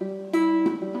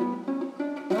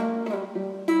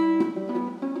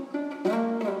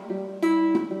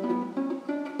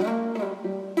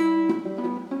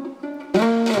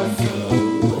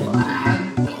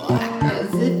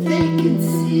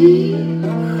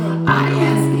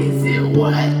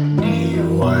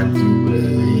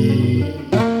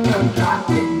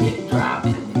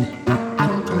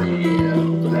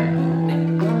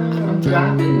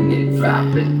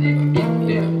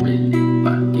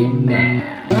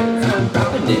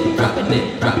dropping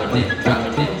it, dropping it,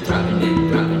 dropping it, dropping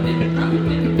it, dropping it,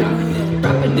 dropping it,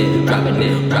 dropping it, dropping it, dropping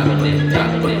it, dropping it,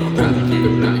 dropping it, dropping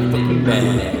it, dropping it,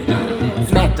 man.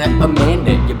 Smack that a man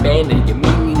that you bandit, your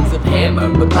meanings of hammer,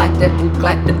 but like that and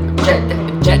clack that, check that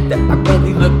and check that. I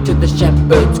barely look to the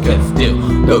shepherds, cause still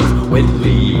those were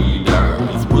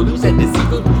leaders. Rulers and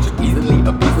deceivers just easily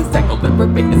abuse the cycle. The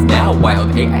perfect is now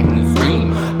wild, AI can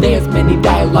stream. There's many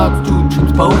dialogues to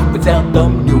transpose, but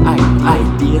seldom new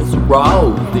ideas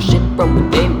arose. The shit from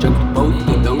within juxtaposed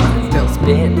with those that still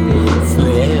spin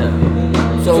slim.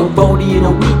 So bony in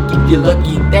a week if you're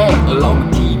lucky that, along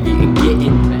with TV and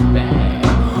getting back.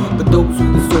 But those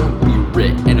who the soul be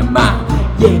written in a mind,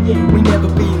 yeah, we never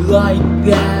be like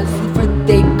that. So for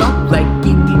they don't like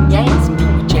yin and yang, some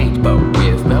people change, but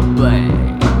where's the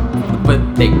blame?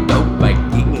 But they don't like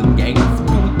yin and yang, some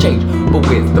people change, but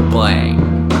where's the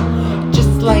blame?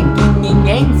 Just like yin and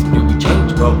yang, some people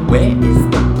change, but where is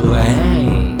the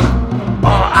blame?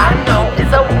 All I know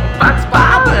is a Fox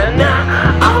father now.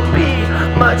 I'll be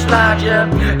much larger.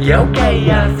 Your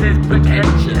chaos is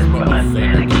pretentious, but us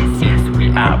anarchists, yes, we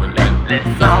are relentless.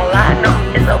 All I know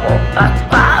is a Fox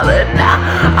father now.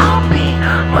 I'll be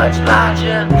much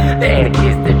larger. The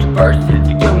anarchist that traverses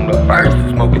the universe is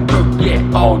smoking through, yeah,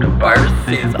 all the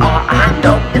verses. All I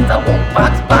know is a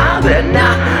Fox father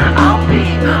now. I'll be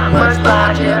much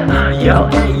larger. Your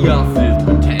chaos is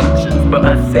pretentious, but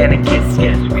us anarchists,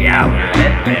 yes, we are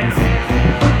relentless.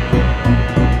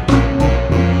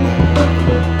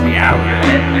 We are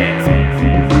relentless.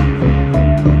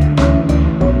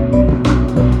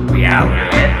 We are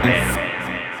relentless.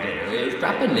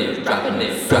 Dropping it, dropping it, dropping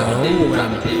it, dropping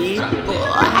it, dropping it.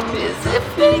 Act as if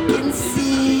they can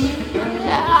see. I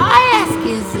ask,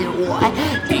 is it what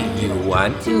Do you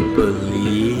want to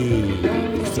believe?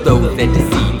 Those that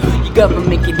deceive, your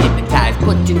government can hypnotize,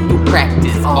 put into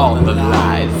practice all the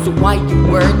lies. So why you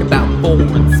worried about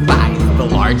foreign spies? The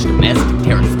large domestic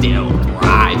terror still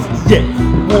thrives. Yeah,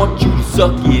 want you to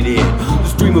suck it in, the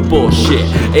stream of bullshit.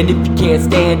 And if you can't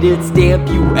stand it, stamp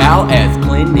you out as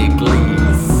clinically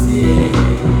sick.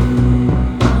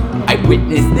 I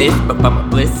witnessed this, but by my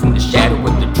bliss in the shadow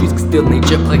of the trees, cause still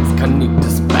nature plays cunning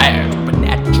despair. But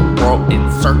natural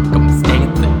in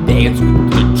circumstance that dance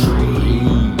with the trees.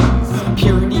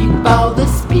 Purity for the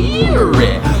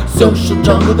spirit, social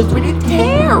jungle that's ready to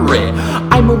tear it.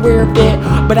 I'm aware of it,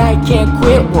 but I can't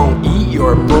quit, won't eat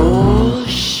your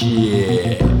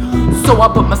bullshit. So I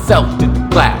put myself to the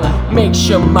cloud, make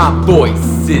sure my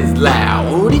voice is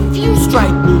loud. If you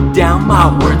strike me down,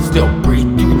 my words still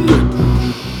breathe through the.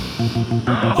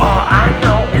 All I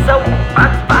know is a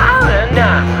Fox father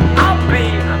now. I'll be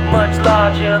much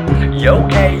larger. Your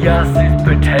chaos is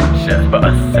pretentious, but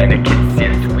us anarchists,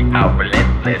 yes, we are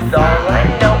relentless. All I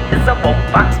know is a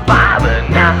Fox father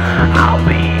now. I'll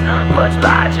be much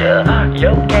larger.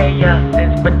 Your chaos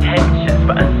is pretentious,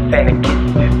 but us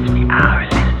anarchists, yes, we are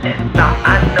relentless. All I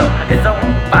know is a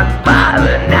Fox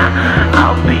father now.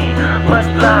 I'll be much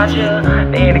larger.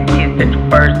 The anarchist that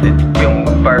traverses the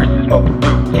universe is smoking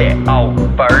through, yeah, all the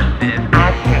verses.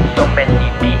 I've seen so many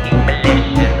being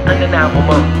malicious, undeniable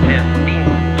motives, being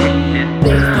vicious.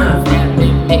 There's no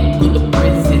limit to the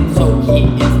prison, so here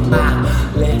is my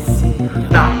lesson.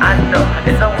 All I know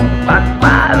is a Fox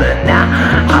father now.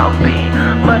 I'll be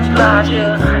much larger.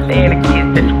 The anarchist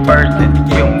that traverses the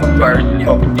universe is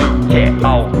smoking through, yeah,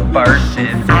 all the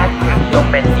verses. I've seen so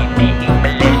many being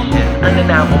malicious,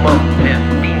 undeniable motives,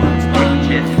 being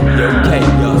vicious. Your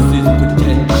chaos is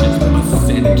pretentious, us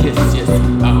anarchists, yes, we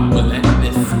are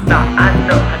relentless. All I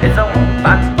know is a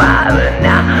Fox father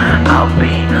now. I'll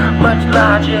be much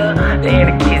larger. The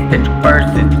anarchist that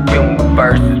traverses the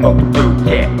universe is smoking through,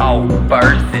 yeah, all the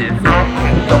verses. I've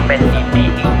seen so many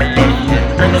being malicious,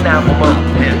 undeniable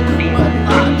motives, being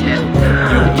vicious.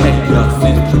 Your chaos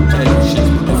is pretentious,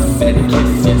 us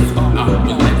anarchists, yes, we are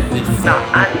relentless. All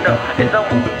I know is a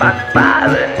Fox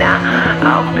father now.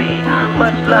 I'll be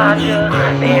much larger.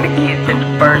 The anarchist that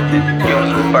traverses the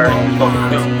universe is smoking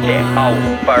through, yeah, all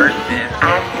the verses.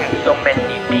 I've seen so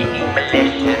many being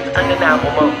malicious,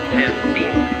 undeniable motives, being